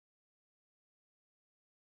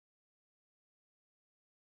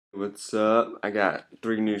What's up? I got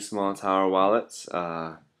 3 new small tower wallets.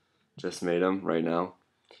 Just made them right now.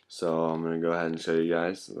 So I'm gonna go ahead and show you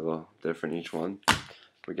guys a little different each one.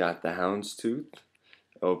 We got the houndstooth.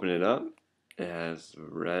 Open it up. It has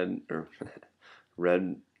red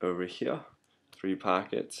over here, 3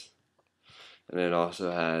 pockets, and it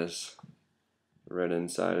also has red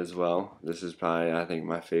inside as well. This is probably, I think,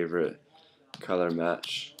 my favorite color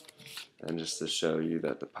match. And just to show you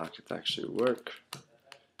that the pockets actually work.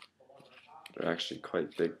 They're actually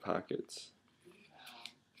quite big pockets.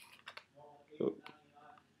 Oh.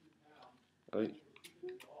 I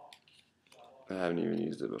haven't even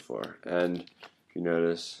used it before. And if you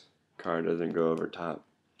notice, card doesn't go over top.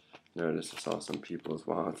 Notice I saw some people's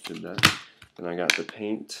wallets did that. Then I got the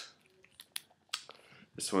paint.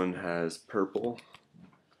 This one has purple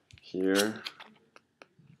here.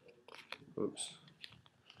 Oops.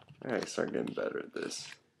 I gotta start getting better at this.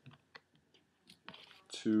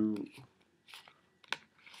 2,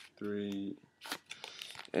 3,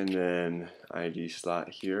 and then ID slot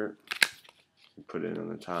here. Put it on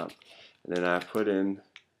the top, and then I put in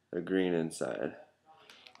the green inside.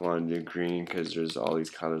 I want to do green because there's all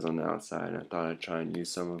these colors on the outside. I thought I'd try and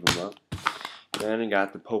use some of them up. Then I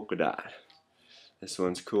got the polka dot. This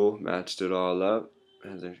one's cool. Matched it all up.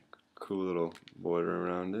 Has a cool little border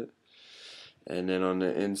around it. And then on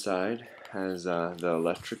the inside has the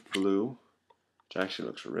electric blue, which actually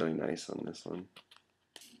looks really nice on this one.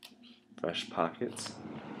 Fresh pockets.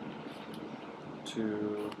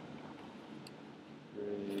 2,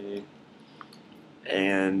 3,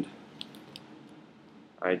 and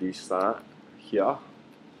ID slot here,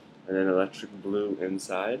 and then electric blue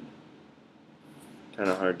inside. Kind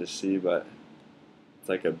of hard to see, but it's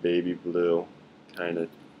like a baby blue, kind of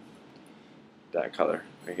that color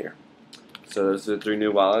right here. So those are the 3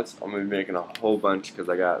 new wallets. I'm going to be making a whole bunch because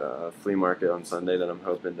I got a flea market on Sunday that I'm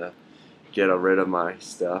hoping to get rid of my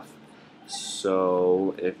stuff.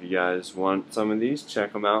 So if you guys want some of these,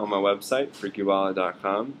 check them out on my website,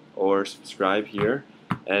 freakywallet.com, or subscribe here.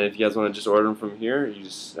 And if you guys want to just order them from here, you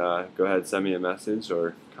just go ahead and send me a message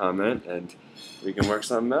or comment, and we can work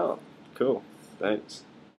something out. Cool. Thanks.